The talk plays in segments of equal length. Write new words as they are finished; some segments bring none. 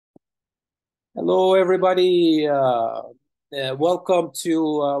Hello, everybody. Welcome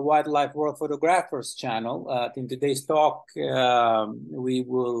to Wildlife World Photographers channel. In today's talk, we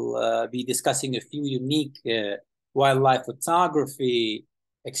will be discussing a few unique wildlife photography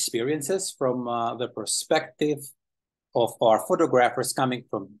experiences from the perspective of our photographers coming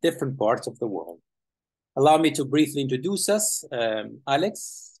from different parts of the world. Allow me to briefly introduce us.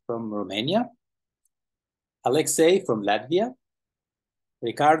 Alex from Romania, Alexei from Latvia,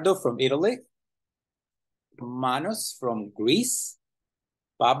 Ricardo from Italy, Manos from Greece,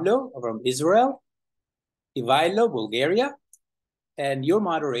 Pablo from Israel, Ivailo, Bulgaria, and your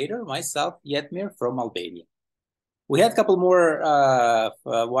moderator, myself, Yetmir from Albania. We had a couple more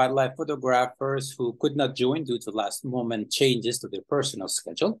wildlife photographers who could not join due to last moment changes to their personal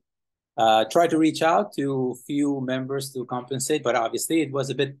schedule. Try to reach out to few members to compensate, but obviously it was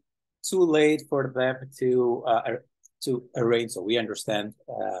a bit too late for them to arrange. So we understand.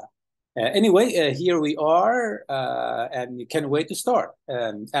 Anyway, here we are, and you can't wait to start.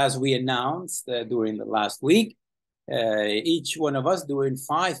 As we announced during the last week, each one of us during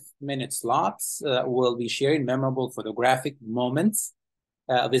 5 minute slots will be sharing memorable photographic moments.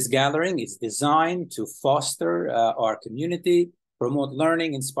 This gathering is designed to foster our community, promote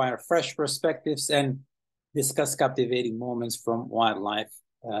learning, inspire fresh perspectives, and discuss captivating moments from wildlife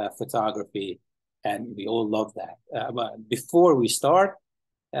photography. And we all love that. But before we start,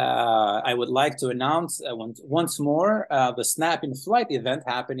 I would like to announce once more the Snap in Flight event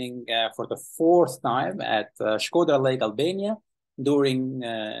happening for the fourth time at Shkodra Lake, Albania during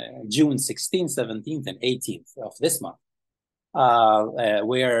June 16th, 17th, and 18th of this month,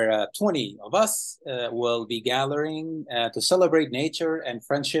 where 20 of us will be gathering to celebrate nature and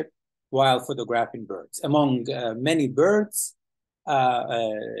friendship while photographing birds. Among many birds,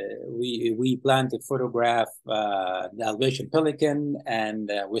 we plan to photograph the Alsatian pelican and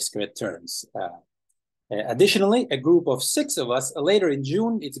whiskered terns. Additionally, a group of 6 of us later in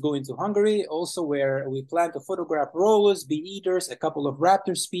June, it's going to Hungary, also where we plan to photograph rollers, bee eaters, a couple of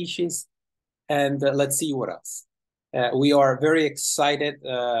raptor species, and let's see what else. We are very excited.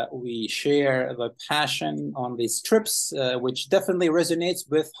 We share the passion on these trips, which definitely resonates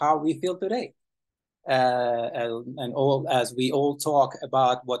with how we feel today. And all as we all talk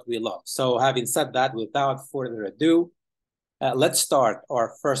about what we love. So having said that, without further ado, let's start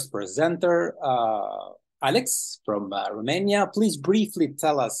our first presenter, Alex from Romania. Please briefly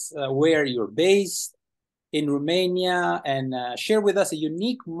tell us where you're based in Romania and share with us a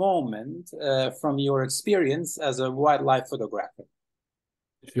unique moment from your experience as a wildlife photographer.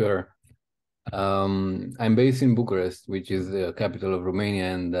 Sure. I'm based in Bucharest, which is the capital of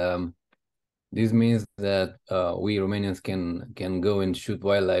Romania, and this means that we Romanians can go and shoot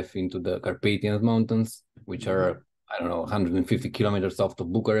wildlife into the Carpathian Mountains, which are, I don't know, 150 kilometers south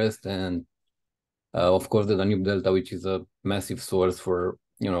of Bucharest, and of course the Danube Delta, which is a massive source for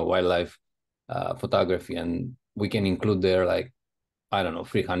wildlife photography, and we can include there, like, I don't know,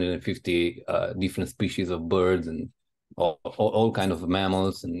 350 different species of birds and all kind of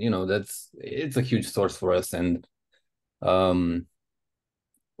mammals, and it's a huge source for us. And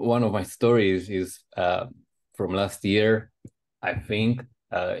one of my stories is from last year. I think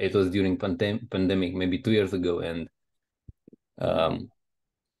it was during pandemic, maybe 2 years ago, and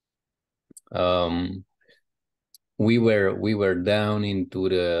we were down into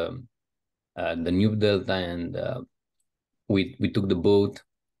the Danube Delta, and we took the boat.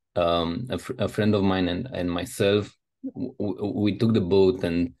 A friend of mine and myself, we took the boat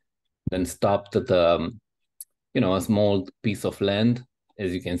and then stopped at a small piece of land,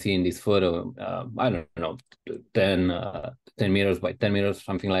 as you can see in this photo. I don't know, 10 meters by 10 meters,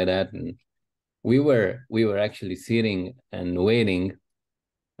 something like that. And we were actually sitting and waiting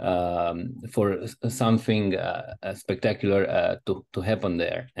for something spectacular to happen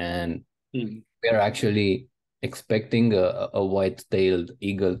there. And we are actually expecting a white-tailed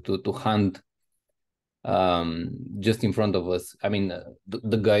eagle to hunt just in front of us. I mean,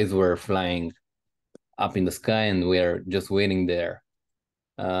 the guys were flying up in the sky, and we are just waiting there.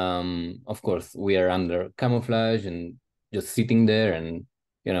 Of course, we are under camouflage and just sitting there and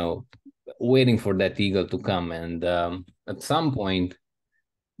waiting for that eagle to come. And at some point,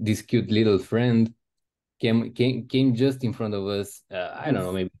 this cute little friend came just in front of us. I don't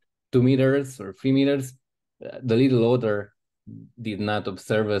know, maybe 2 meters or 3 meters. The little otter did not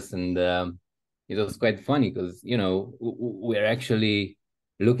observe us, and it was quite funny because we're actually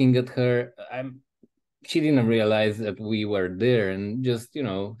looking at her. She didn't realize that we were there, and just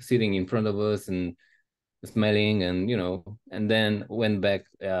sitting in front of us and smelling, and then went back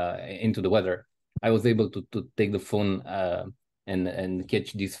into the weather. I was able to take the phone and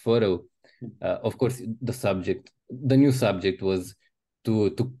catch this photo. Of course, the new subject was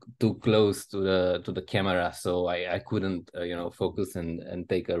too close to the camera, so I couldn't focus and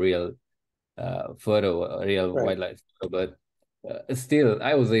take a real photo, a real Right. wildlife photo. But still,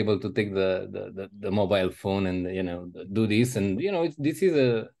 I was able to take the mobile phone and do this, and this is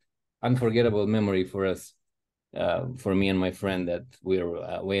a unforgettable memory for us, for me and my friend, that we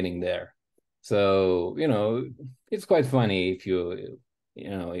were waiting there. So it's quite funny if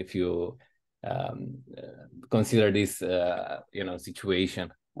you consider this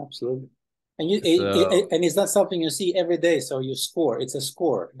situation. Absolutely. And you So and it's not something you see every day, so you score. It's a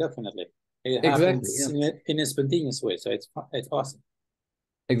score, definitely. It exactly, happens yeah. in a spontaneous way, so it's awesome.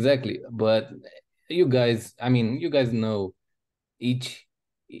 Exactly. But you guys, I mean, you guys know each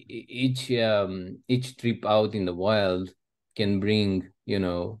each trip out in the wild can bring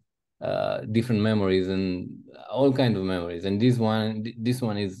different memories and all kinds of memories, and this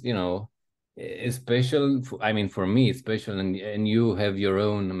one is is special. I mean, for me it's special, and you have your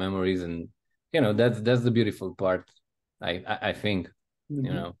own memories, and that's the beautiful part. I think.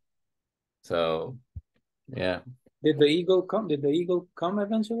 Mm-hmm. So yeah. Did the eagle come? Did the eagle come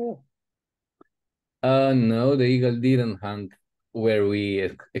eventually? No, the eagle didn't hunt where we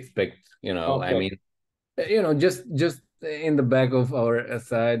expect. I Okay. mean, just in the back of our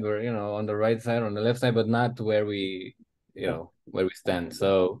side, or on the right side, on the left side, but not where we, Yeah. where we stand.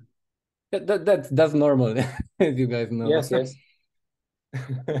 So that's normal, as you guys know. Yes, yes.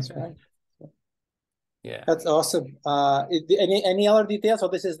 That's right. Yeah. That's awesome. Any other details? So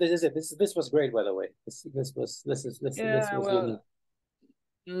this is it. This was great, by the way. This Yeah. was unique. Well,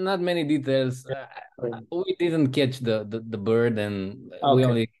 not many details. Right. We didn't catch the bird, and we Okay.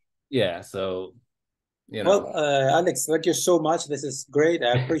 only, yeah. So you Well, know, Alex, thank you so much. This is great.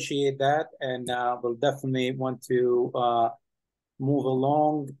 I appreciate that, and we'll definitely want to move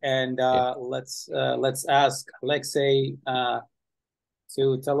along. And yeah. let's ask Alexei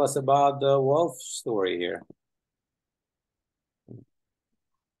to tell us about the wolf story here.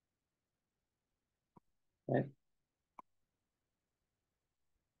 Right.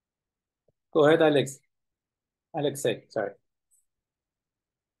 Go ahead, Alex. Alexei, sorry.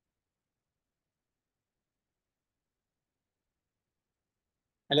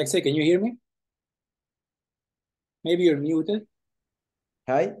 Alexei, can you hear me? Maybe you're muted.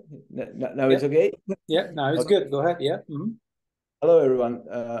 Hi, now Yeah, it's okay? yeah, now it's Okay. good. Go ahead. Yeah. Hello, everyone.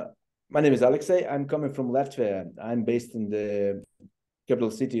 My name is Alexei. I'm coming from Latvia. I'm based in the capital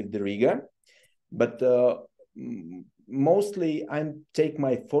city of the Riga, but mostly I take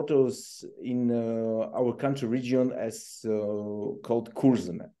my photos in our country region as called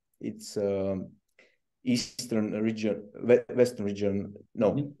Kurzeme. It's eastern region, western region.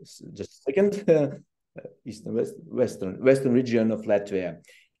 No, just a second. Eastern western region of Latvia.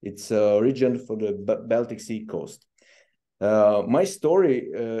 It's a region for the Baltic Sea coast. My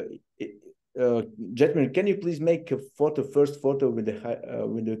story, Jetmir, can you please make a first photo with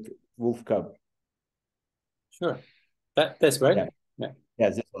the wolf cub? Sure. That's right. Yeah,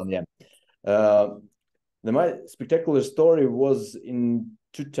 this one. Yeah. My spectacular story was in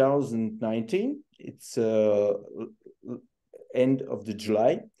 2019. It's end of the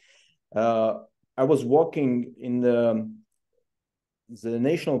July. I was walking in the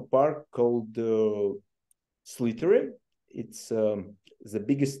national park called Slītere. It's the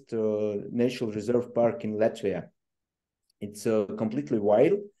biggest national reserve park in Latvia. It's completely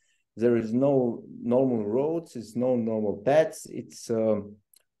wild. There is no normal roads. It's no normal paths. It's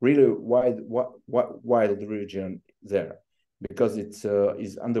really wild region there because it's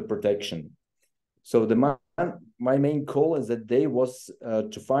is under protection. So my main goal is that day was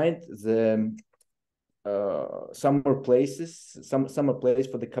to find the summer place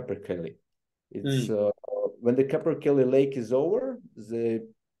for the capercaillie. It's when the capercaillie lake is over, the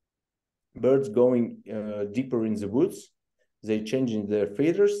birds going deeper in the woods, they changing their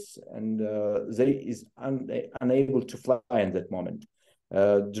feathers, and they is unable to fly in that moment.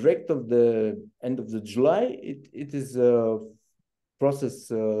 Direct of the end of the July, it is a process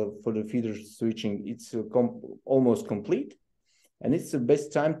for the feeder switching. It's almost complete, and it's the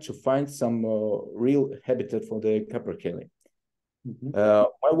best time to find some real habitat for the capercaillie.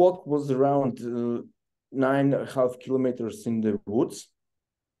 My walk was around 9.5 kilometers in the woods.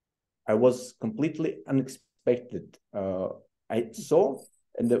 I was completely unexpected. I saw,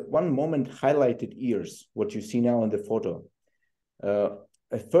 and the one moment highlighted ears, what you see now in the photo.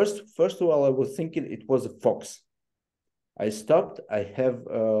 First of all, I was thinking it was a fox. I stopped. I have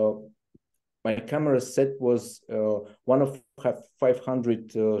my camera set was one of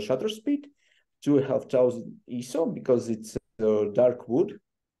 500 shutter speed, 2,500 ISO because it's dark wood.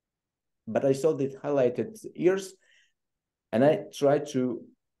 but I saw the highlighted ears, and I tried to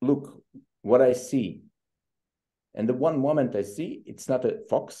look what I see. And the one moment I see, it's not a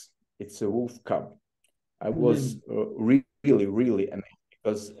fox, it's a wolf cub. I was really, really amazed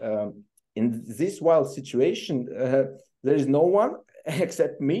because in this wild situation, there is no one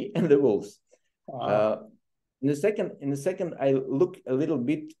except me and the wolves. Wow. In the second, I look a little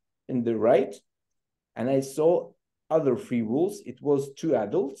bit in the right, and I saw other 3 wolves. It was 2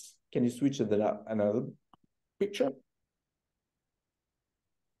 adults. Can you switch to another picture?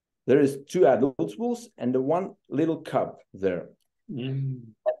 There is 2 adult wolves and the 1 little cub there.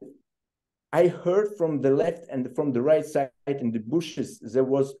 I heard from the left and from the right side in the bushes, there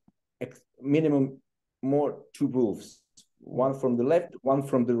was minimum more 2 wolves, 1 from the left, 1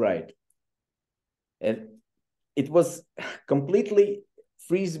 from the right. And it was completely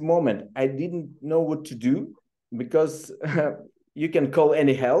freeze moment. I didn't know what to do because you can call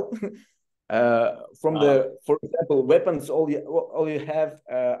any help. For example, weapons, all you have,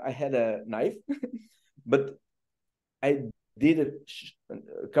 I had a knife, but I did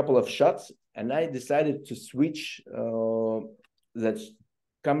a couple of shots, and I decided to switch that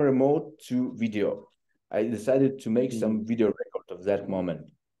camera mode to video. I decided to make some video record of that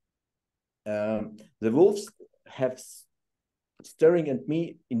moment. The wolves have staring at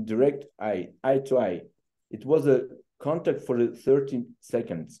me in direct eye to eye. It was a contact for the 13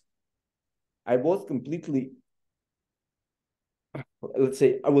 seconds. I was completely, let's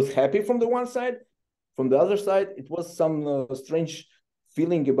say, I was happy from the one side. From the other side, it was some strange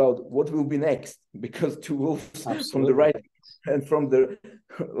feeling about what will be next, because 2 wolves from the right and from the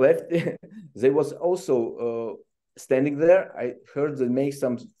left, they was also standing there. I heard them make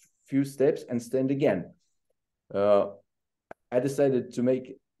some few steps and stand again. I decided to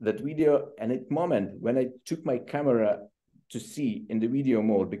make that video, and at the moment when I took my camera to see in the video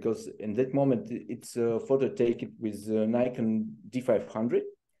mode, because in that moment it's a photo taken with Nikon D500.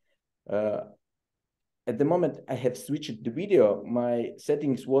 At the moment I have switched the video, my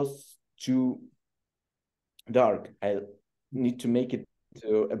settings was too dark. I need to make it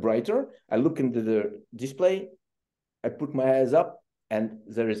brighter. I look into the display, I put my eyes up, and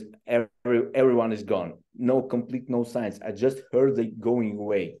there is everyone is gone. No signs. I just heard they going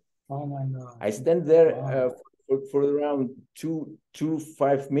away. Oh my God. I stand there for around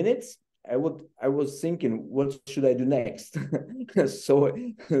 5 minutes. I was thinking, what should I do next? So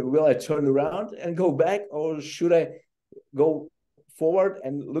will I turn around and go back, or should I go forward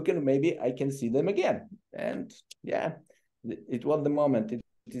and look, and maybe I can see them again? And yeah, it was the moment. It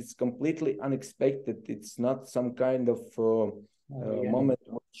is completely unexpected. It's not some kind of moment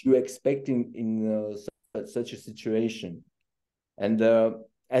what you expecting in such a situation. And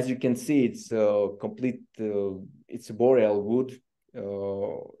as you can see, it's complete. It's a boreal wood,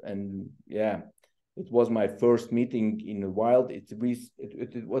 and yeah, it was my first meeting in the wild.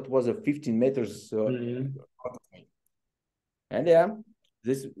 What was a 15 meters, and yeah,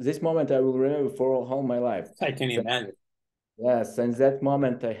 this moment I will remember for all my life. I can imagine. Yeah, since that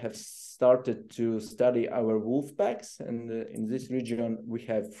moment I have started to study our wolf packs, and in this region we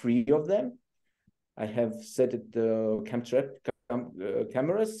have 3 of them. I have set it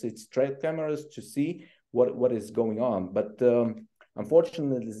cameras, it's trap cameras, to see what is going on. But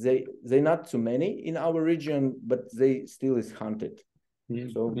unfortunately, they're not too many in our region, but they still is hunted.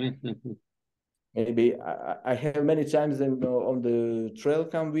 So maybe I have many times on the trail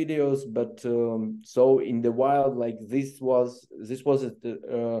cam videos, but so in the wild, like this was at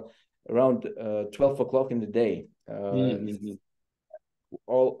around 12 o'clock in the day.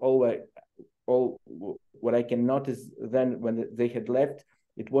 All what I can notice then, when they had left,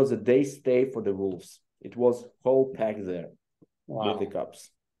 it was a day stay for the wolves. It was whole pack there with the cubs.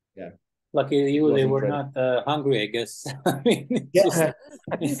 Yeah. Lucky you, they were not hungry, I guess. I mean, yeah.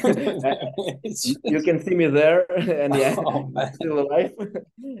 You can see me there, and yeah, I'm still alive.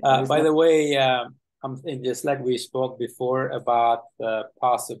 By the way, just like we spoke before about the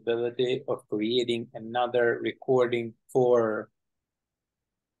possibility of creating another recording for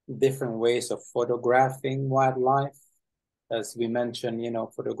different ways of photographing wildlife. As we mentioned,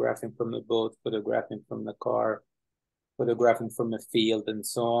 photographing from the boat, photographing from the car, photographing from the field, and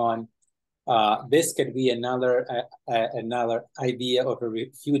so on. This could be another idea of a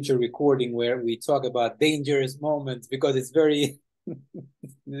future recording where we talk about dangerous moments, because it's very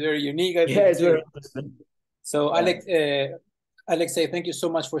very unique. I think, it's very interesting. So yeah. Alexei, thank you so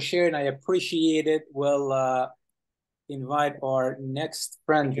much for sharing. I appreciate it. We'll invite our next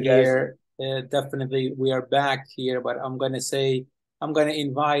friend here. Definitely we are back here, but I'm gonna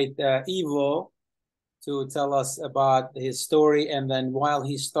invite Ivo to tell us about his story, and then while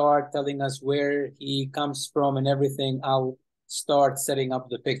he start telling us where he comes from and everything, I'll start setting up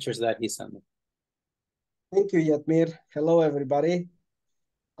the pictures that he sent me. Thank you, Yatmir. Hello, everybody.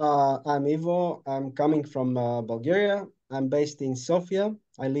 I'm Ivo. I'm coming from Bulgaria. I'm based in Sofia.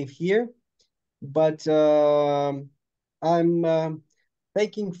 I live here, but I'm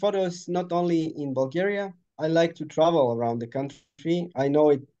taking photos not only in Bulgaria. I like to travel around the country. I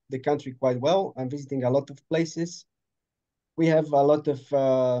know the country quite well. I'm visiting a lot of places. We have a lot of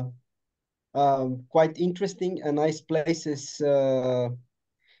quite interesting and nice places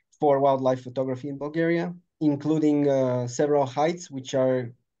for wildlife photography in Bulgaria, including several heights which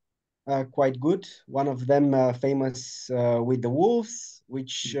are quite good. One of them famous with the wolves,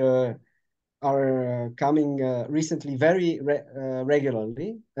 which are coming recently very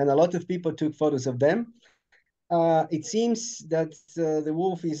regularly, and a lot of people took photos of them. It seems that the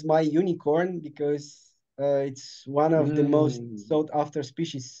wolf is my unicorn because it's one of the most sought after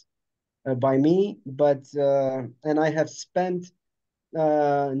species by me. But and I have spent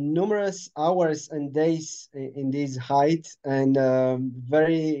numerous hours and days in these heights, and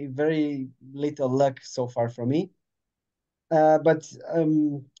very little luck so far for me. But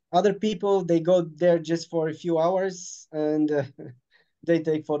other people, they go there just for a few hours, and they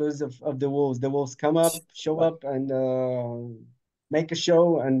take photos of the wolves. The wolves come up, show up, and make a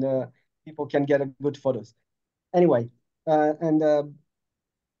show, and people can get a good photos. Anyway, and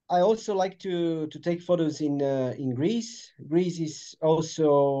I also like to take photos in Greece. Greece is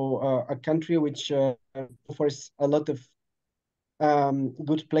also a country which offers a lot of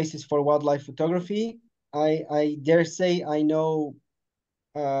good places for wildlife photography. I dare say I know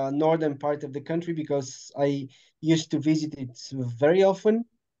northern part of the country because I used to visit it very often,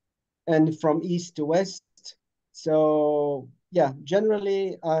 and from east to west. So yeah,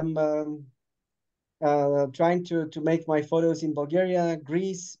 generally I'm trying to make my photos in Bulgaria,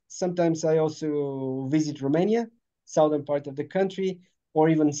 Greece. Sometimes I also visit Romania, southern part of the country, or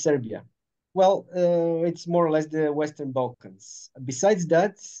even Serbia. Well, it's more or less the Western Balkans. Besides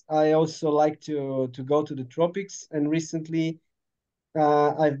that, I also like to go to the tropics, and recently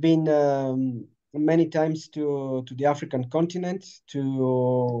I've been many times to the African continent,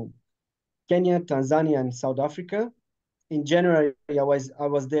 to Kenya, Tanzania, and South Africa. In January, I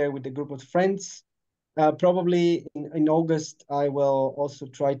was there with a group of friends. Probably in August, I will also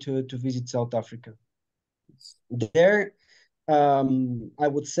try to visit South Africa. There, I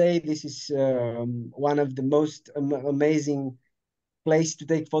would say this is one of the most amazing place to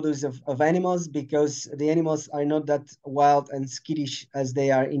take photos of animals, because the animals are not that wild and skittish as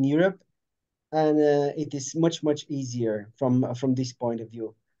they are in Europe, and it is much easier from this point of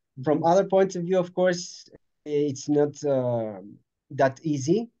view. From other points of view, of course, it's not that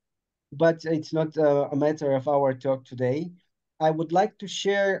easy, but it's not a matter of our talk today. I would like to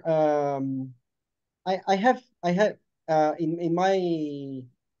share. I have in my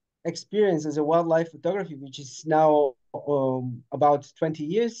experience as a wildlife photography, which is now about 20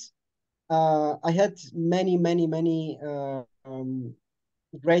 years. I had many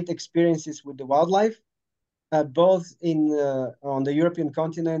great experiences with the wildlife, both on the European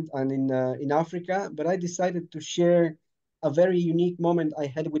continent and in Africa. But I decided to share a very unique moment I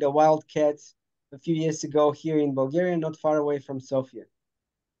had with a wild cat a few years ago here in Bulgaria, not far away from Sofia.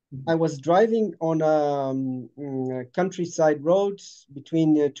 I was driving on a countryside road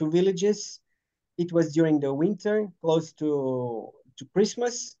between two villages. It was during the winter, close to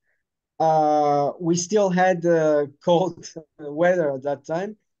Christmas. We still had cold weather at that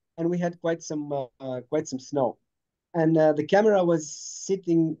time, and we had quite some snow. And the camera was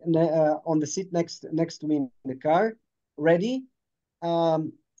sitting on the seat next to me in the car, ready.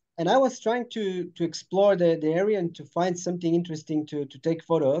 Um, and I was trying to explore the area and to find something interesting to take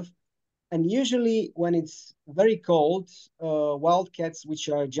photo of. And usually when it's very cold, wildcats, which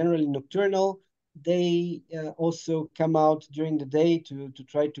are generally nocturnal, they also come out during the day to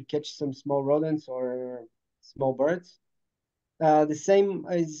try to catch some small rodents or small birds. The same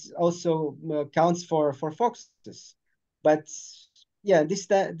is also counts for foxes. But yeah, this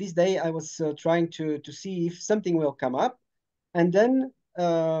day I was trying to see if something will come up, and then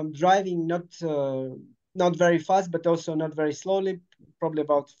driving not very fast, but also not very slowly, probably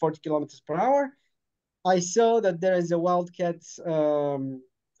about 40 kilometers per hour. I saw that there is a wildcat on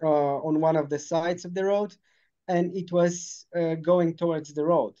one of the sides of the road, and it was going towards the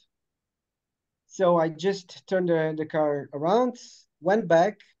road. So I just turned the car around, went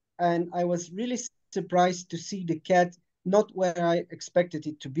back, and I was really surprised to see the cat not where I expected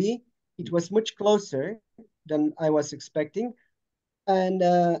it to be. It was much closer than I was expecting, and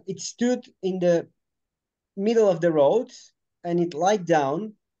it stood in the middle of the road, and it lied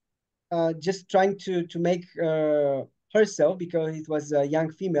down, just trying to make herself, because it was a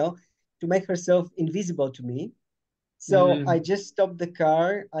young female, to make herself invisible to me. So I just stopped the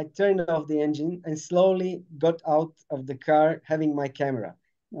car, I turned off the engine, and slowly got out of the car having my camera.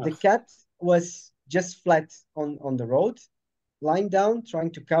 The cat was just flat on the road, lying down,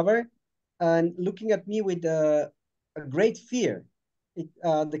 trying to cover, and looking at me with a great fear.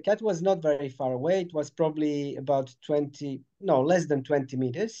 The cat was not very far away. It was probably about 20, no, less than 20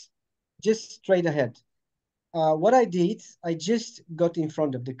 meters, just straight ahead. What I did, I just got in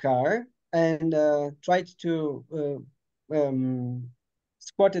front of the car and tried to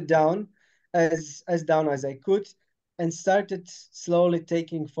squat it down as down as I could, and started slowly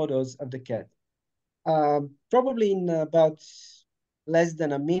taking photos of the cat. Probably in about less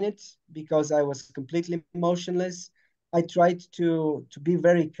than a minute, because I was completely motionless. I tried to be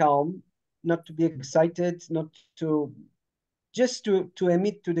very calm, not to be excited, not to just to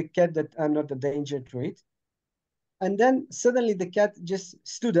admit to the cat that I'm not a danger to it. And then suddenly the cat just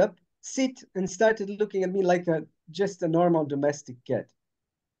stood up, sit, and started looking at me like just a normal domestic cat,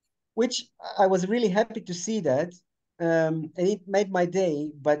 which I was really happy to see that. And it made my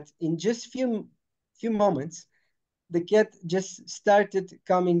day. But in just few moments, the cat just started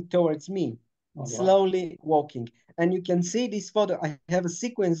coming towards me, slowly walking. And you can see this photo. I have a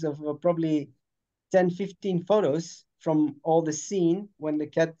sequence of probably 10, 15 photos from all the scene when the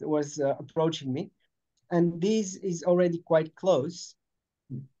cat was approaching me. And this is already quite close.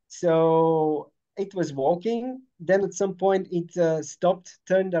 So it was walking. Then at some point it stopped,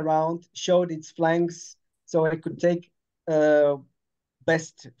 turned around, showed its flanks, so I could take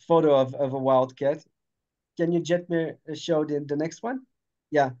best photo of a wildcat. Can you, Jetmir, show the next one?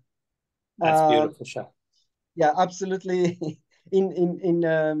 Yeah. That's beautiful shot. Yeah, absolutely.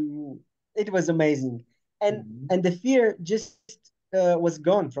 It was amazing. And the fear just was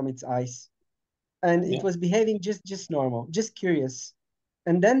gone from its eyes. And it was behaving just normal, just curious.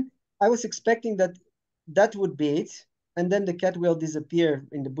 And then I was expecting that that would be it, and then the cat will disappear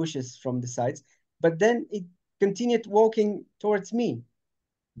in the bushes from the sides. But then it continued walking towards me.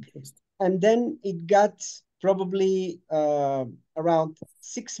 And then it got probably around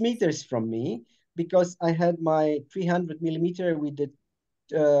 6 meters from me, because I had my 300 millimeter with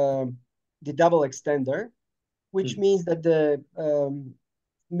the double extender, which means that the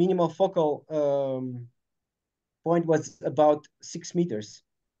minimal focal point was about 6 meters.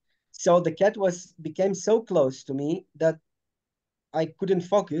 So the cat became so close to me that I couldn't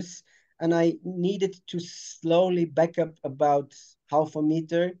focus, and I needed to slowly back up about half a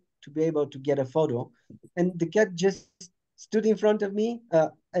meter to be able to get a photo. And the cat just stood in front of me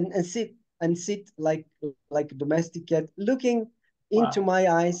and sit like a domestic cat, looking into my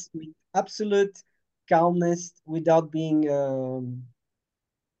eyes with absolute calmness, without being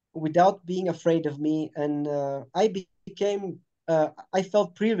afraid of me. And I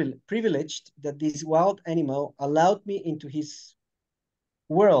felt privileged that this wild animal allowed me into his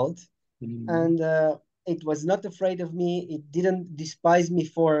world. And it was not afraid of me. It didn't despise me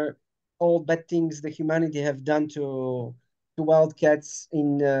for all bad things the humanity have done to wildcats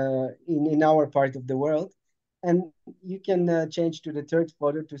in our part of the world. And you can change to the third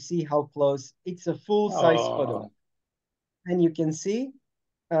photo to see how close. It's a full-size photo. And you can see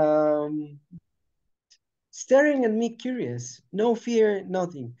staring at me, curious, no fear,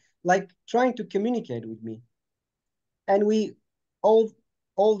 nothing, like trying to communicate with me. And we all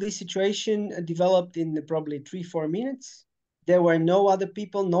this situation developed in probably 3-4 minutes. There were no other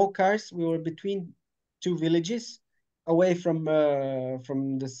people, no cars. We were between two villages, away from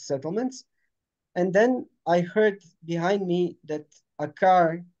the settlements. And then I heard behind me that a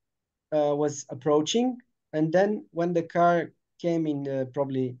car was approaching. And then when the car came in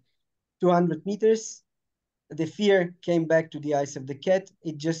probably 200 meters, the fear came back to the eyes of the cat.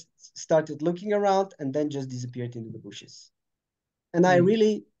 It just started looking around and then just disappeared into the bushes. And I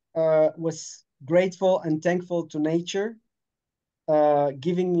really was grateful and thankful to nature,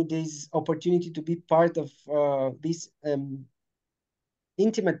 giving me this opportunity to be part of this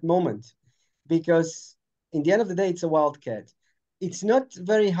intimate moment. Because in the end of the day, it's a wild cat. It's not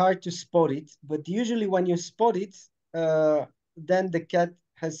very hard to spot it, but usually when you spot it, then the cat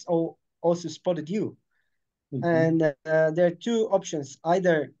has also spotted you. And there are two options.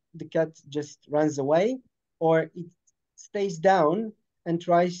 Either the cat just runs away, or it stays down and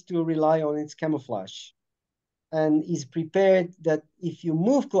tries to rely on its camouflage, and is prepared that if you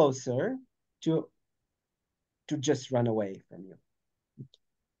move closer to just run away from you.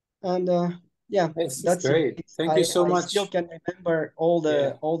 And yeah, It's that's great. it. Thank you so I much. still can remember all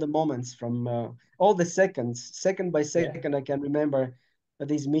the moments from all the seconds, second by second. I can remember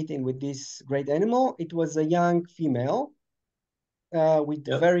this meeting with this great animal. It was a young female with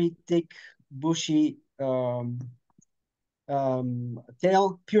very thick, bushy tail,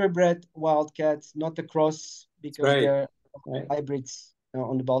 purebred wildcats, not a cross because they're hybrids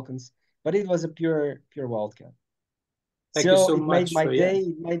on the Balkans. But it was a pure wildcat. Thank you so it much made my for, day.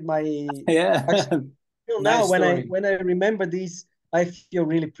 It made my actually, till now Nice when I remember this, I feel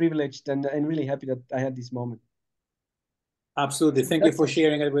really privileged and really happy that I had this moment. Absolutely. Thank you for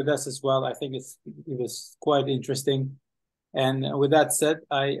sharing it with us as well. I think it was quite interesting. And with that said,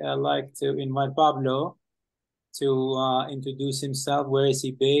 I like to invite Pablo to introduce himself. Where is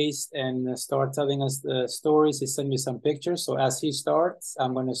he based? And start telling us the stories. He sent me some pictures. So as he starts,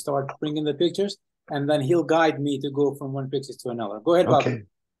 I'm going to start bringing the pictures, and then he'll guide me to go from one picture to another. Go ahead, Pablo. Okay.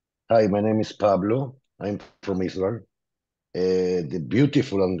 Hi, my name is Pablo. I'm from Israel. The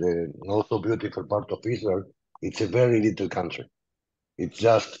beautiful and the not so beautiful part of Israel, it's a very little country. It's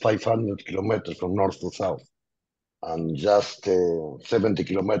just 500 kilometers from north to south, and just 70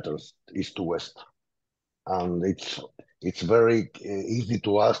 kilometers east to west. And it's very easy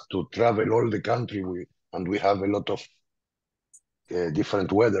to us to travel all the country. And we have a lot of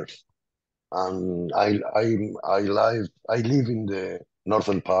different weathers. And I live in the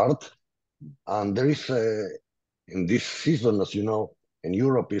northern part, and there is in this season, as you know, in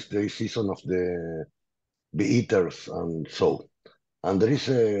Europe is the season of the bee eaters, and so. And there is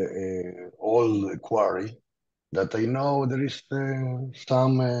a old quarry that I know there is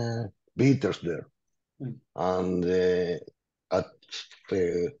some bee eaters there. And at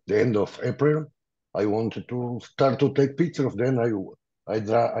the end of April, I wanted to start to take pictures of them. I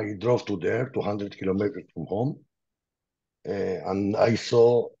drove to there, 200 kilometers from home, and I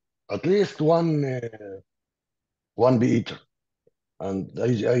saw at least one bee eater. And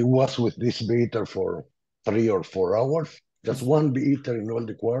I was with this bee eater for 3 or 4 hours, just one bee eater in all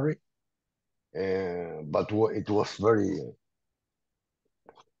the quarry. But it was very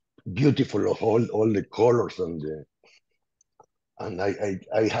beautiful, all the colors, and I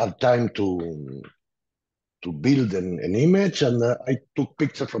had time to build an image, and I took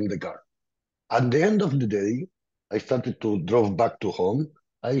pictures from the car. At the end of the day, I started to drive back to home.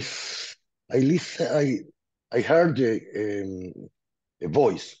 I heard a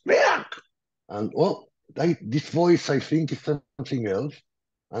voice, and well, this voice I think is something else.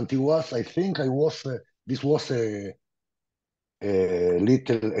 And it was, I think I was this was a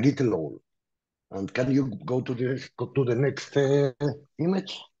little old. And can you go to the next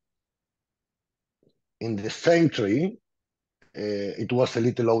image? In the same tree, it was a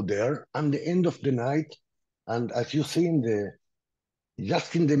little out there, and the end of the night, and as you see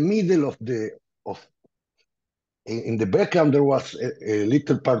just in the middle in the background, there was a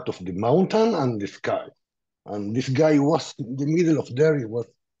little part of the mountain and the sky. And this guy was in the middle of there. It was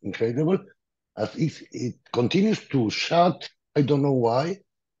incredible. As if it continues to shout, I don't know why.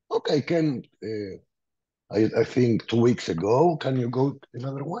 Okay, I think 2 weeks ago. Can you go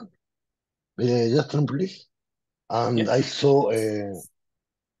another one? Justin, please. And yes. I saw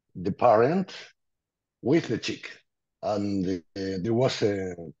the parent with the chick, and there was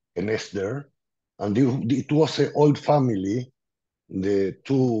a nest there, and it was an old family, the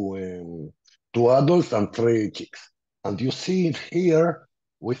two adults and 3 chicks. And you see it here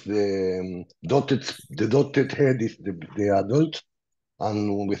with the dotted head is the adult,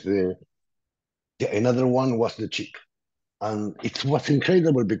 and with another one was the chick. And it was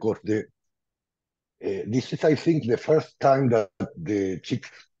incredible because this is, I think, the first time that the chicks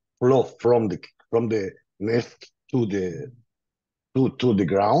flew from the nest to the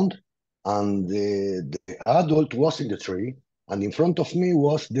ground, and the adult was in the tree, and in front of me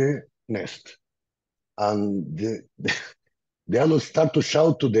was the nest, and the adult start to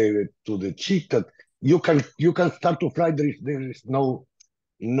shout to the chick that you can start to fly. There is no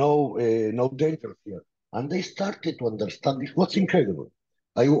danger here, and they started to understand. It was incredible.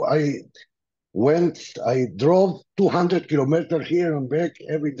 I drove 200 kilometers here and back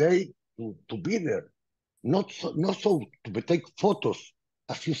every day to be there. Not so to take photos,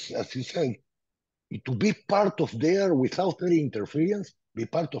 as you said, to be part of there without any interference, be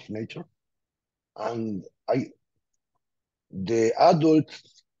part of nature. And the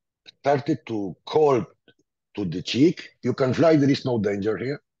adults started to call to the chick, you can fly, there is no danger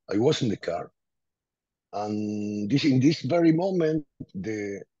here. I was in the car. And in this very moment,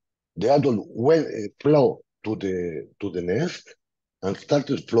 the adult flew to the nest and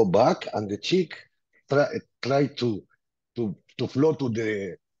started to flow back, and the chick tried to flow to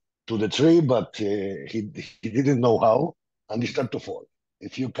to the tree, but he didn't know how, and he started to fall.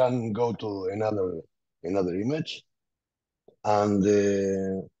 If you can go to another image, and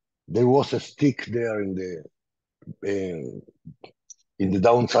there was a stick there in the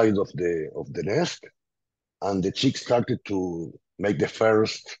downside of the nest, and the chick started to make the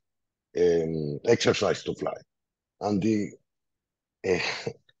first exercise to fly, and the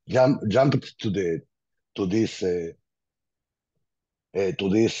jumped to this to this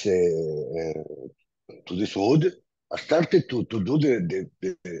wood. I started to do the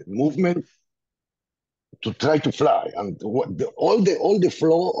movement to try to fly, and all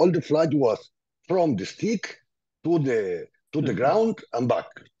the flight was from the stick to the ground and back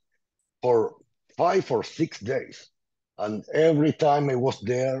for 5 or 6 days. And every time I was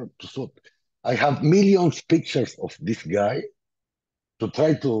there to shoot, I have millions pictures of this guy to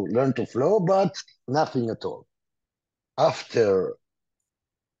try to learn to fly, but nothing at all. After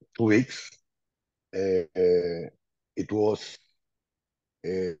 2 weeks, it was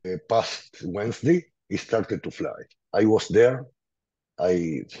past Wednesday, he started to fly. I was there.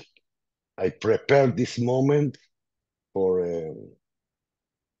 I prepared this moment for a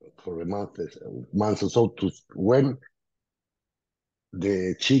month or so to when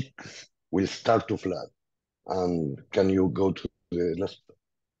the chicks will start to fly. And can you go to the last?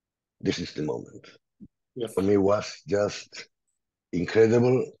 This is the moment. Yes. For me, was just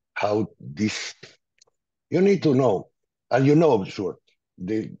incredible how this. You need to know, and you know, sure,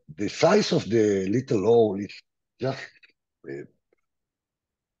 the size of the little hole is just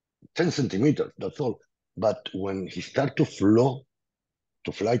 10 centimeters. That's all. But when he started to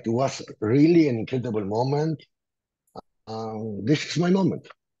fly, it was really an incredible moment. This is my moment.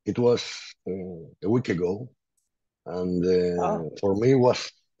 It was a week ago, and for me, it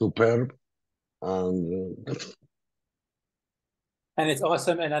was superb. And And it's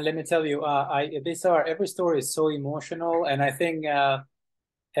awesome. And let me tell you, every story is so emotional. And I think a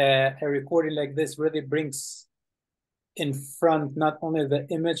recording like this really brings in front not only the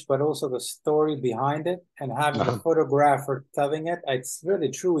image, but also the story behind it, and having a photographer telling it. It's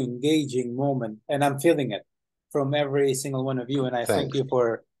really true engaging moment. And I'm feeling it from every single one of you. And I thank you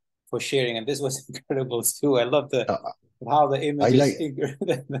for sharing. And this was incredible too. I love how the images.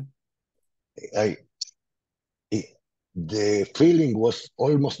 The feeling was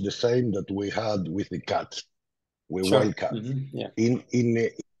almost the same that we had with the cats, with wild cats. Yeah.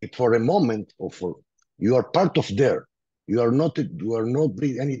 For a moment, you are part of there. You are not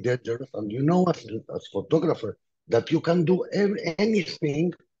breathing any danger, and you know as photographer that you can do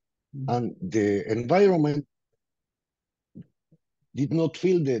anything, and the environment did not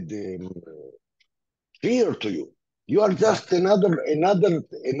feel the fear to you. You are just another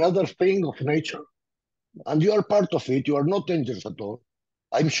thing of nature, and you are part of it. You are not dangerous at all.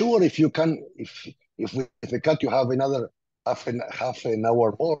 I'm sure if you can, if with the cat you have another half an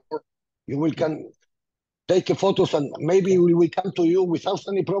hour more, you will can take a photos, and maybe we will come to you without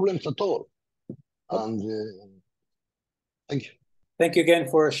any problems at all. And thank you. Thank you again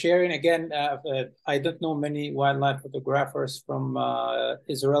for sharing. Again, I don't know many wildlife photographers from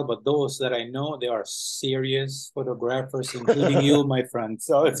Israel, but those that I know, they are serious photographers, including you, my friend.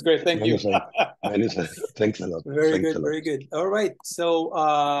 So it's great. Thank you. Thanks a lot. Very good. Very good. All right. So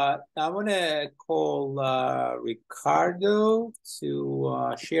I want to call Ricardo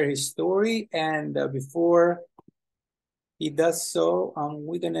to share his story. And before he does so,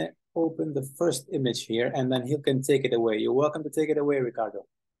 we're going to open the first image here, and then he can take it away. You're welcome to take it away, Ricardo.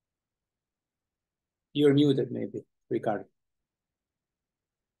 You're muted, maybe, Ricardo.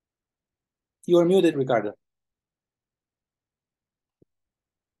 You're muted, Ricardo.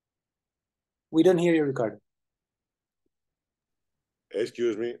 We don't hear you, Ricardo.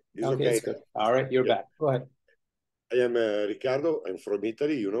 Excuse me. It's okay. It's good. All right, you're back. Go ahead. I am Ricardo. I'm from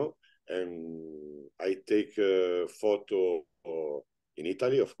Italy, you know, and I take photo in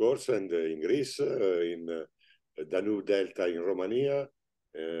Italy, of course, and in Greece, in Danube Delta in Romania,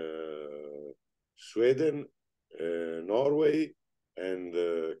 Sweden, Norway, and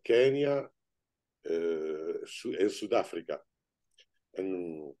Kenya, and South Africa.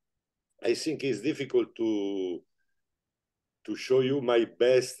 And I think it's difficult to show you my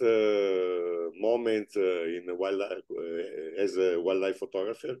best moment in wildlife as a wildlife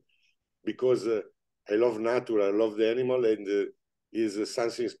photographer, because I love nature, I love the animal, and is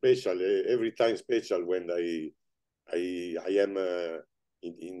something special. Every time special when I am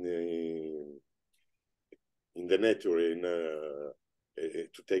in the nature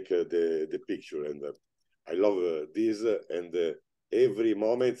to take the picture, and I love this, and every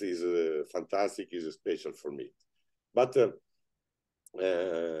moment is fantastic, is special for me. But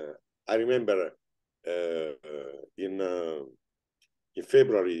I remember in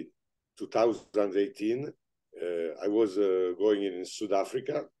February 2018, I was going in South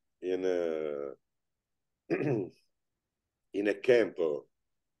Africa in in a camp.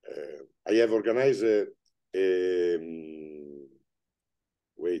 I have organized a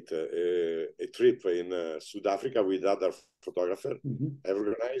trip in South Africa with other photographers. I've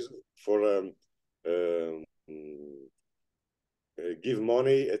organized for give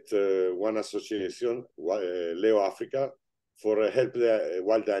money at one association, Leo Africa, for help the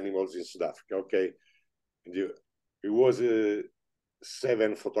wild animals in South Africa. Okay, and it was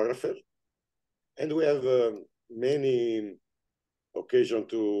 7 photographers, and we have many occasion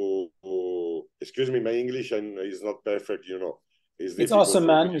to excuse me, my English is not perfect, you know. It's awesome,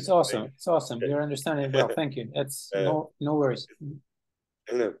 man. It's awesome. It's awesome. Okay. You're understanding it well. Thank you. That's no worries.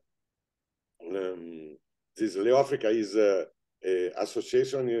 And this Leo Africa is a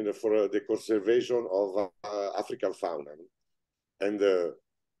association for the conservation of African fauna, and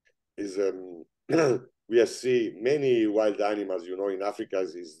is we have seen many wild animals. You know, in Africa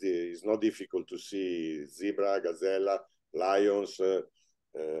is not difficult to see zebra, gazelle, lions,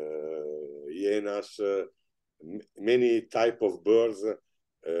 hyenas, many type of birds,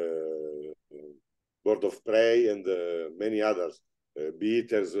 bird of prey, and many others, bee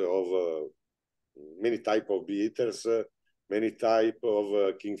eaters of many type of bee eaters, many type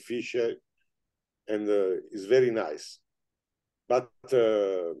of kingfisher, and it's very nice. But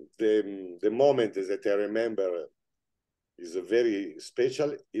the moment that I remember is very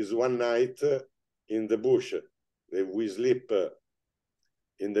special. Is one night in the bush. We sleep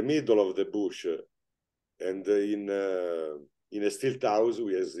in the middle of the bush, and in a stilt house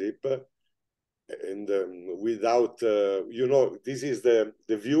we sleep, and without you know, this is the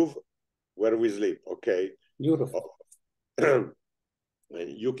view where we sleep. Okay, beautiful.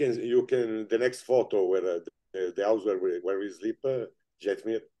 You can the next photo where the house where we sleep,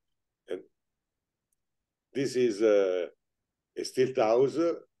 Jetmir, and this is a stilt house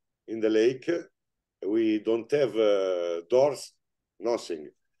in the lake. We don't have doors,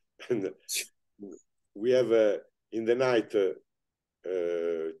 nothing, and we have in the night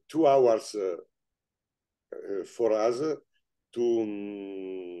 2 hours for us to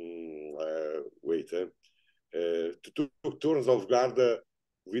to two turns of guard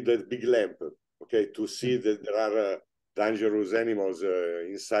with a big lamp, okay, to see that there are dangerous animals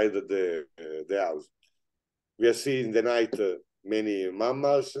inside the house. We are seeing in the night many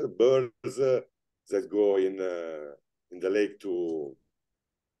mammals, birds that go in the lake to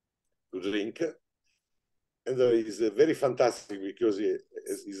drink, and it's very fantastic because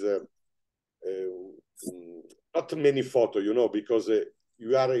it's not many photos, you know, because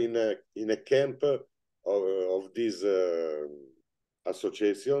you are in a camp of this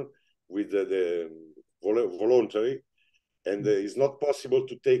association with the voluntary, and it's not possible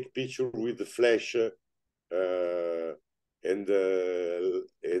to take picture with the flash and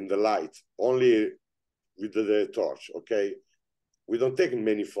the light, only with the torch. Okay, we don't take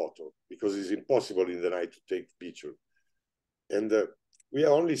many photos because it's impossible in the night to take picture, and we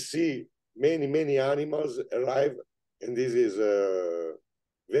only see many animals arrive, and this is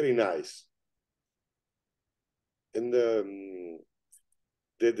very nice. And the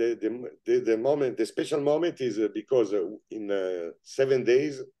moment, the special moment is because in 7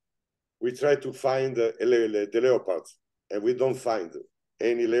 days we try to find the leopards, and we don't find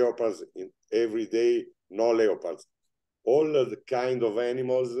any leopards in every day. No leopards, all the kind of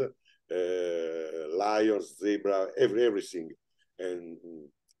animals, lions, zebra, everything, and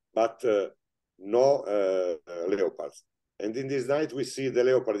but no leopards. And in this night we see the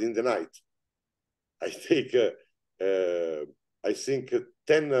leopard in the night. I take I think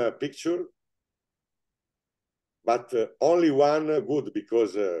 10 pictures, but only one good,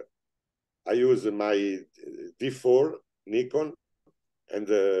 because I use my D4 Nikon and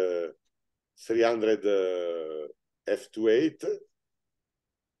 300 f2.8,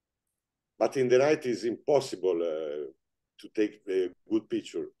 but in the night is impossible to take a good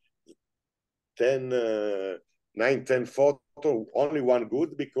picture. 9-10 photo, only one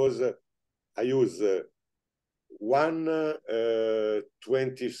good, because I use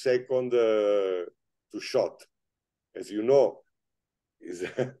 20-second to shot. As you know, is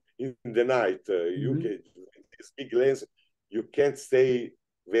in the night you can, this big lens, you can't stay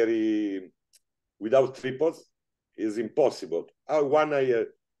very without tripods. Is impossible. One I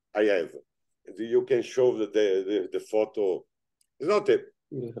have. You can show the photo. It's not a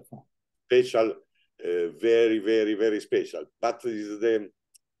special, very special, but is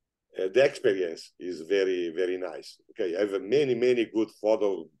the experience is very, very nice. Okay, I have many good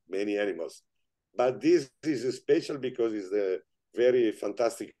photos, many animals, but this is special because it's a very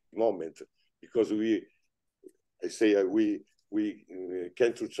fantastic moment, because we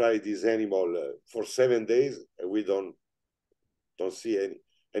came to try this animal for 7 days, and we don't see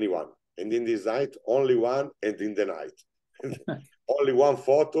anyone. And in this night, only one, and in the night, only one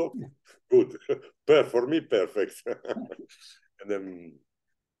photo. Good, for me, perfect. And then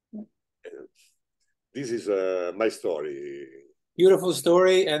this is my story. Beautiful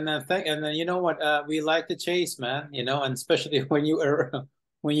story, and then you know what, we like to chase, man. You know, and especially when you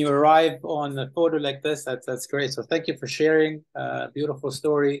arrive on a photo like this, that's great. So thank you for sharing. Beautiful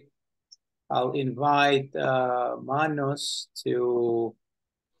story. I'll invite Manos to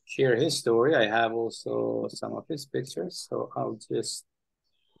share his story. I have also some of his pictures, so I'll just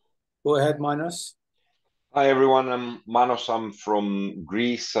go ahead, Manos. Hi everyone, I'm Manos. I'm from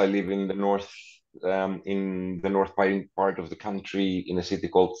Greece. I live in the north part of the country, in a city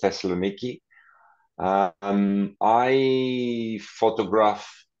called Thessaloniki. I photograph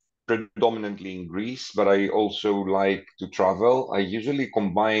predominantly in Greece, but I also like to travel. I usually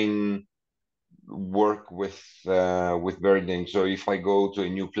combine work with birding. So if I go to a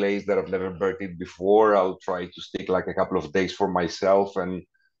new place that I've never birded before, I'll try to stick like a couple of days for myself and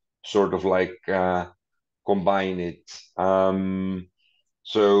sort of like combine it.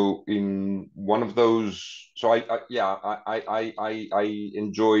 So in one of those, so I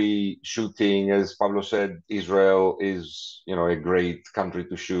enjoy shooting. As Pablo said, Israel is, you know, a great country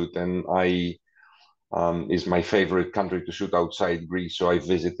to shoot, and I is my favorite country to shoot outside Greece. So I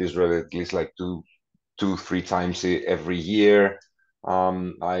visit Israel at least like two, 3 times every year.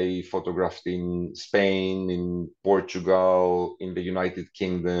 I photographed in Spain, in Portugal, in the United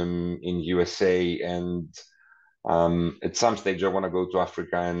Kingdom, in USA, and at some stage I want to go to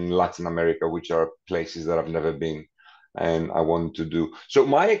Africa and Latin America, which are places that I've never been and I want to do. So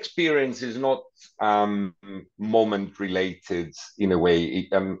my experience is not moment related in a way.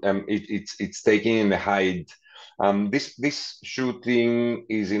 It's taking in the hide. This shooting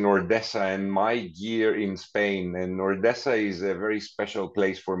is in Ordesa, and my gear in Spain. And Ordesa is a very special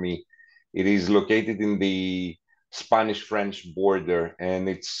place for me. It is located in the Spanish-French border, and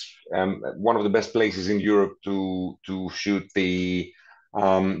it's one of the best places in Europe to shoot the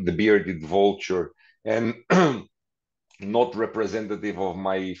bearded vulture. And not representative of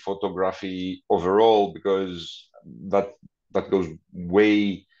my photography overall, because that goes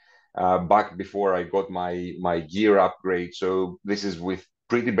way back before I got my gear upgrade. So this is with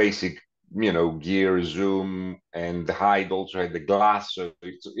pretty basic, you know, gear, zoom, and the hide also had the glass. So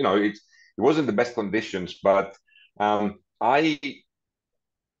it's, you know, it wasn't the best conditions, but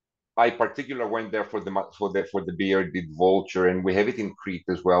I particularly went there for the bearded vulture, and we have it in Crete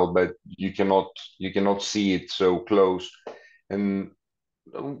as well, but you cannot see it so close. And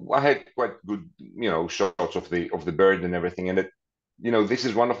I had quite good, you know, shots of the bird and everything. And you know, this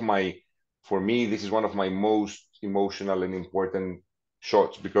is one of my, for me, this is one of my most emotional and important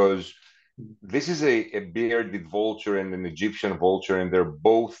shots, because this is a bearded vulture and an Egyptian vulture, and they're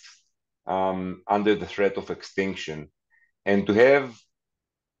both under the threat of extinction. And to have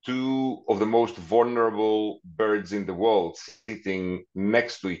two of the most vulnerable birds in the world sitting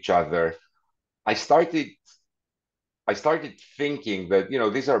next to each other, I started thinking that, you know,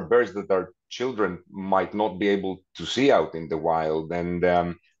 these are birds that our children might not be able to see out in the wild. And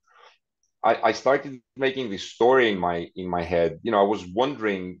I started making this story in my head. You know, I was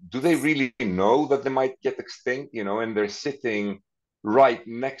wondering, do they really know that they might get extinct? You know, and they're sitting right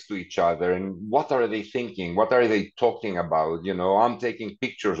next to each other, and what are they thinking? What are they talking about? You know, I'm taking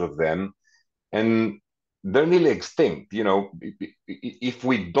pictures of them, and they're nearly extinct. You know, if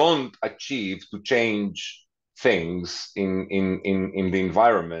we don't achieve to change things in the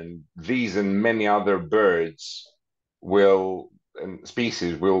environment, these and many other birds will and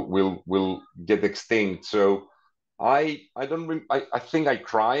species will get extinct. So I think I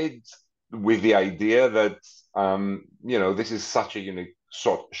cried with the idea that you know, this is such a unique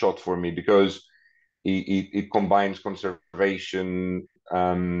shot for me, because it combines conservation,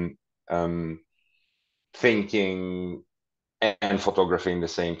 thinking, and photography in the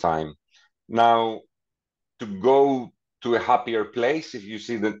same time. Now, to go to a happier place, if you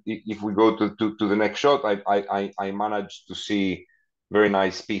see that, if we go to the next shot, I managed to see very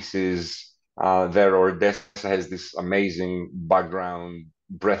nice pieces there. Odessa has this amazing background,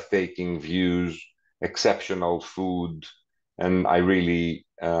 breathtaking views, exceptional food, and I really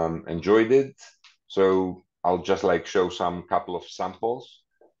enjoyed it. So I'll just like show some couple of samples.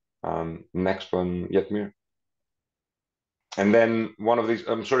 Next one, Yetmir. and then one of these,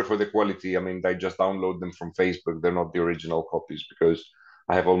 I'm sorry for the quality. I mean, I just download them from Facebook. They're not the original copies because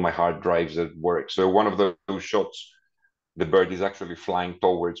I have all my hard drives at work. So one of those shots, the bird is actually flying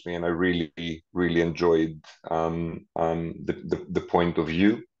towards me, and I really, really enjoyed the point of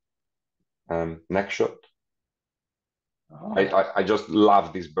view. Next shot. Oh. I just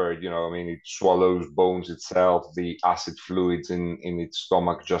love this bird. You know, I mean, it swallows bones itself. The acid fluids in its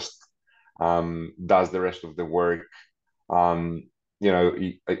stomach just does the rest of the work. You know,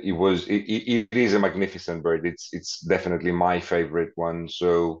 it is a magnificent bird. It's definitely my favorite one.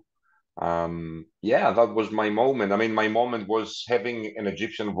 So yeah, that was my moment. I mean, my moment was having an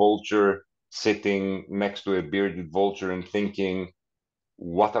Egyptian vulture sitting next to a bearded vulture and thinking,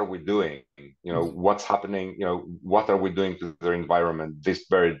 what are we doing? You know, what's happening? You know, what are we doing to their environment? These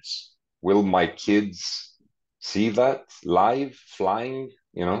birds, will my kids see that live flying?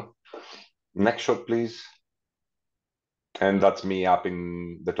 You know, next shot, please. And that's me up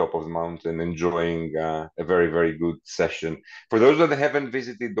in the top of the mountain enjoying a very, very good session. For those that haven't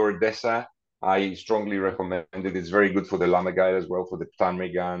visited Ordesa, I strongly recommend it. It's very good for the lammergeier as well, for the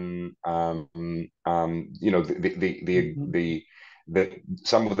ptarmigan. You know,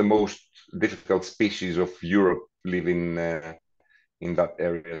 some of the most difficult species of Europe live in that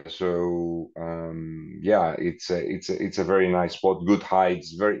area. So yeah, it's a very nice spot. Good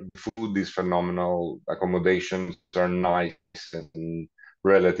heights. Food is phenomenal. Accommodations are nice and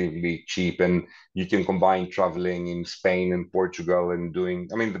relatively cheap, and you can combine traveling in Spain and Portugal and doing.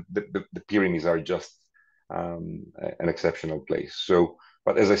 I mean, the Pyrenees are just an exceptional place. So,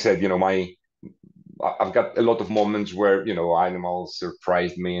 but as I said, you know, I've got a lot of moments where, you know, animals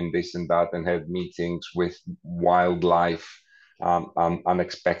surprised me and this and that, and had meetings with wildlife,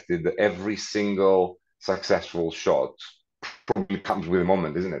 unexpected. Every single successful shot probably comes with a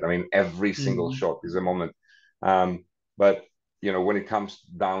moment, isn't it? I mean, every single shot is a moment. But you know, when it comes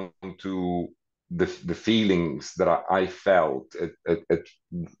down to the feelings that I felt at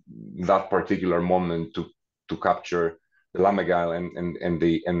that particular moment to capture the lammergeier and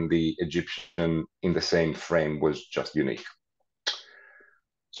the Egyptian in the same frame was just unique.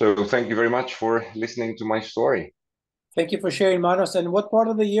 So thank you very much for listening to my story. Thank you for sharing, Manos. And what part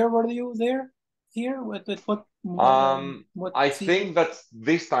of the year were you there? Here? What I think that's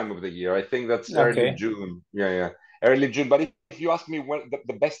this time of the year. I think that's early June. Yeah, early June. But if you ask me, when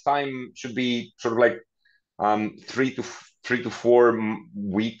the best time should be sort of like 3 to 4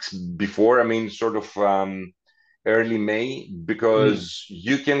 weeks before. I mean, sort of early May, because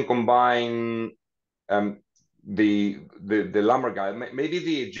you can combine the lammergeier. Maybe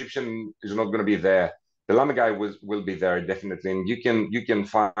the Egyptian is not going to be there. The lammergeier will be there definitely, and you can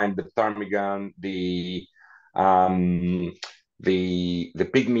find the ptarmigan, the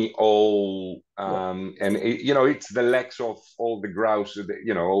pygmy owl, and you know, it's the legs of all the grouse,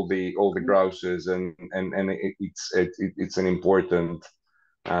 you know, all the grouses, and it's an important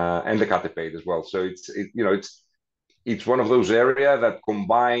and the catapade as well. So you know, it's one of those areas that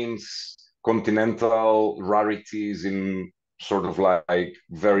combines continental rarities in sort of like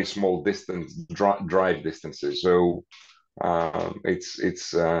very small distance drive distances. So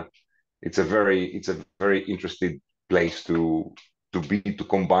it's a very interesting place to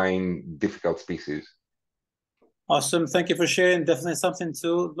combine difficult species. Awesome. Thank you for sharing. Definitely something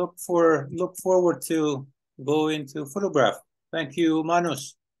to look forward to going to photograph. Thank you,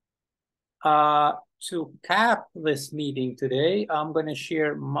 Manos. To cap this meeting today, I'm going to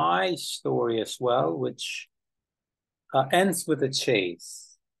share my story as well, which ends with a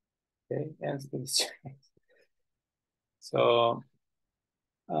chase. Okay, ends with a chase. So,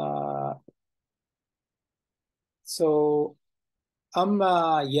 I'm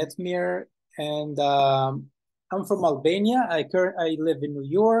Yetmir, and I'm from Albania. I live in New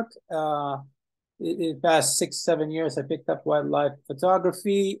York. In the past 6-7 years, I picked up wildlife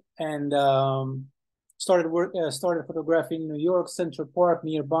photography and started photographing New York Central Park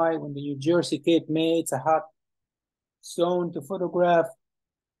nearby, when the New Jersey Cape May. It's a hot zone to photograph.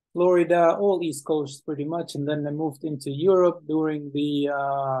 Florida, all East Coast pretty much, and then I moved into Europe during the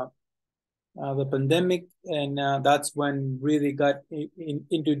pandemic, and that's when really got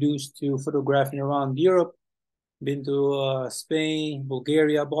introduced to photographing around Europe. Been to Spain,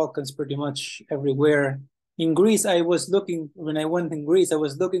 Bulgaria, Balkans, pretty much everywhere. In Greece, when I went in Greece, I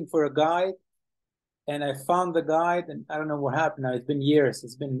was looking for a guide, and I found the guide, and I don't know what happened now. It's been years.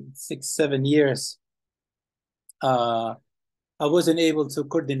 It's been 6-7 years. I wasn't able to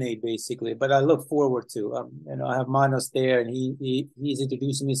coordinate basically, but I look forward to. You know, I have Manos there, and he's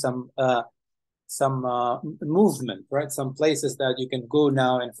introducing me some movement, right? Some places that you can go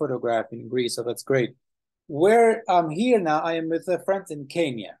now and photograph in Greece. So that's great. where I'm here now, I am with a friend in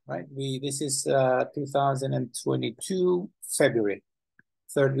Kenya, right? This is 2022 February,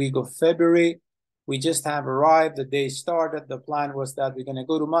 third week of February. We just have arrived. The day started. The plan was that we're gonna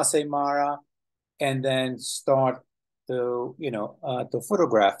go to Masai Mara and then start to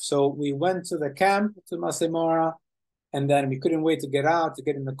photograph. So we went to the camp to Masai Mara, and then we couldn't wait to get out, to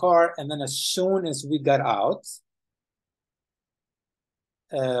get in the car. And then as soon as we got out,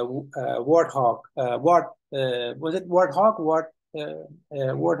 Warthog, was it Warthog?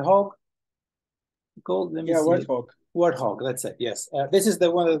 Warthog? Called? Let me see. Warthog. Warthog, that's it, yes. This is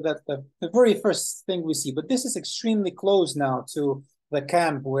the one that the very first thing we see, but this is extremely close now to the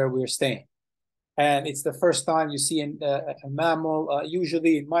camp where we're staying. And it's the first time you see a mammal.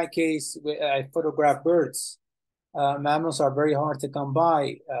 Usually, in my case, I photograph birds. Mammals are very hard to come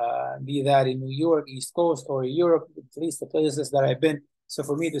by, be that in New York, East Coast, or Europe, at least the places that I've been. So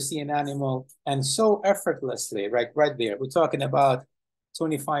for me to see an animal and so effortlessly, right there, we're talking about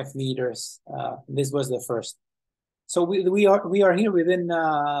 25 meters. This was the first. So we are here within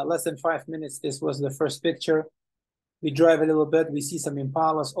less than 5 minutes. This was the first picture. We drive a little bit. We see some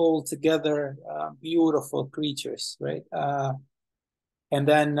impalas all together, beautiful creatures, right? And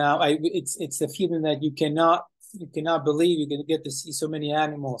then it's a feeling that you cannot believe you're gonna get to see so many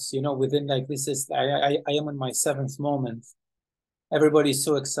animals. You know, within like this is I am in my 7th moment. Everybody's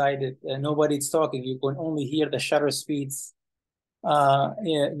so excited. Nobody's talking. You can only hear the shutter speeds. The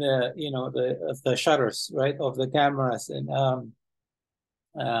shutters, right, of the cameras, and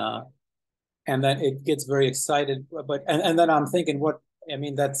then it gets very excited. But and then I'm thinking,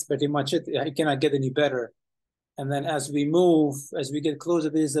 that's pretty much it. I cannot get any better. And then as we get closer,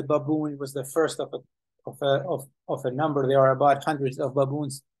 there's a baboon. It was the first of a number. There are about hundreds of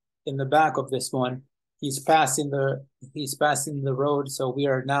baboons in the back of this one. He's passing the road. So we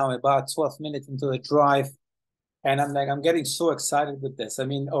are now about 12 minutes into the drive. And I'm getting so excited with this. I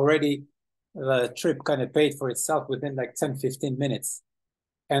mean, already the trip kind of paid for itself within like 10, 15 minutes.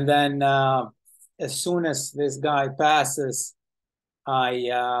 And then as soon as this guy passes,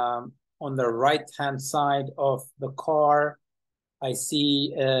 on the right-hand side of the car, I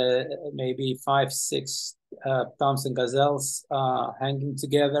see maybe 5, 6 Thompson gazelles hanging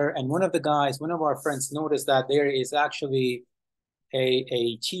together. And one of our friends noticed that there is actually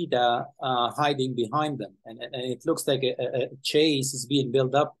a cheetah hiding behind them, and it looks like a chase is being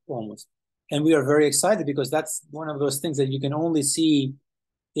built up almost. And we are very excited because that's one of those things that you can only see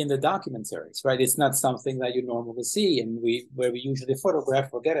in the documentaries, right? It's not something that you normally see, and where we usually photograph.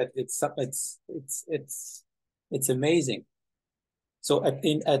 Forget it. It's amazing. So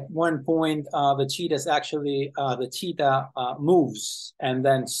at one point, the cheetah moves and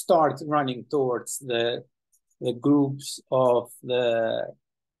then starts running towards the groups of the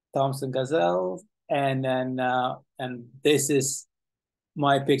Thompson gazelle, and then and this is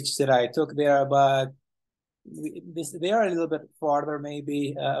my pictures that I took. They are a little bit farther,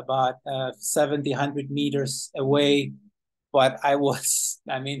 maybe about 70, 100 meters away, but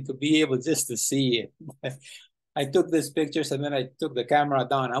to be able just to see it. I took these pictures and then I took the camera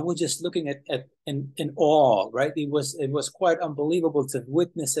down. I was just looking at in awe, right? It was quite unbelievable to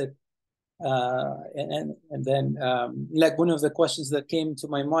witness it. And then like one of the questions that came to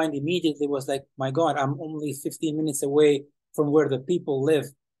my mind immediately was like, my God, I'm only 15 minutes away from where the people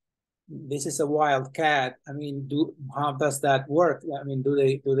live. This is a wild cat. I mean, how does that work? I mean,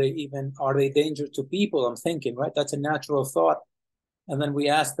 are they danger to people? I'm thinking, right? That's a natural thought. And then we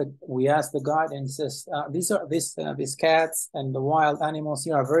asked the guide, and he says, these cats and the wild animals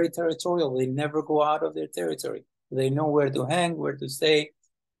here are very territorial. They never go out of their territory. They know where to hang, where to stay,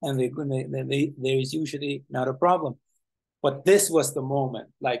 and there is usually not a problem. But this was the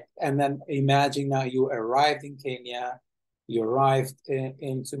moment, and then imagine now you arrived in Kenya, you arrived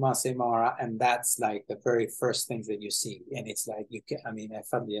into Masai Mara, and that's like the very first things that you see. And it's like,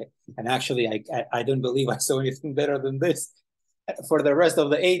 I don't believe I saw anything better than this for the rest of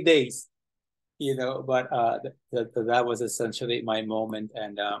the 8 days, but that was essentially my moment.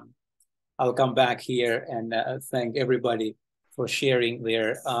 And I'll come back here and thank everybody for sharing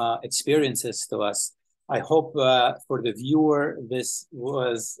their experiences to us. I hope for the viewer, this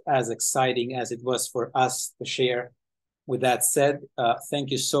was as exciting as it was for us to share. With that said,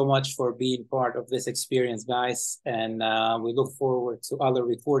 thank you so much for being part of this experience, guys. And we look forward to other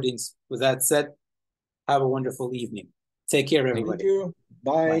recordings. With that said, have a wonderful evening. Take care, everybody. Thank you.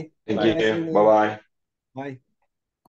 Bye. Thank you. Bye-bye. Bye.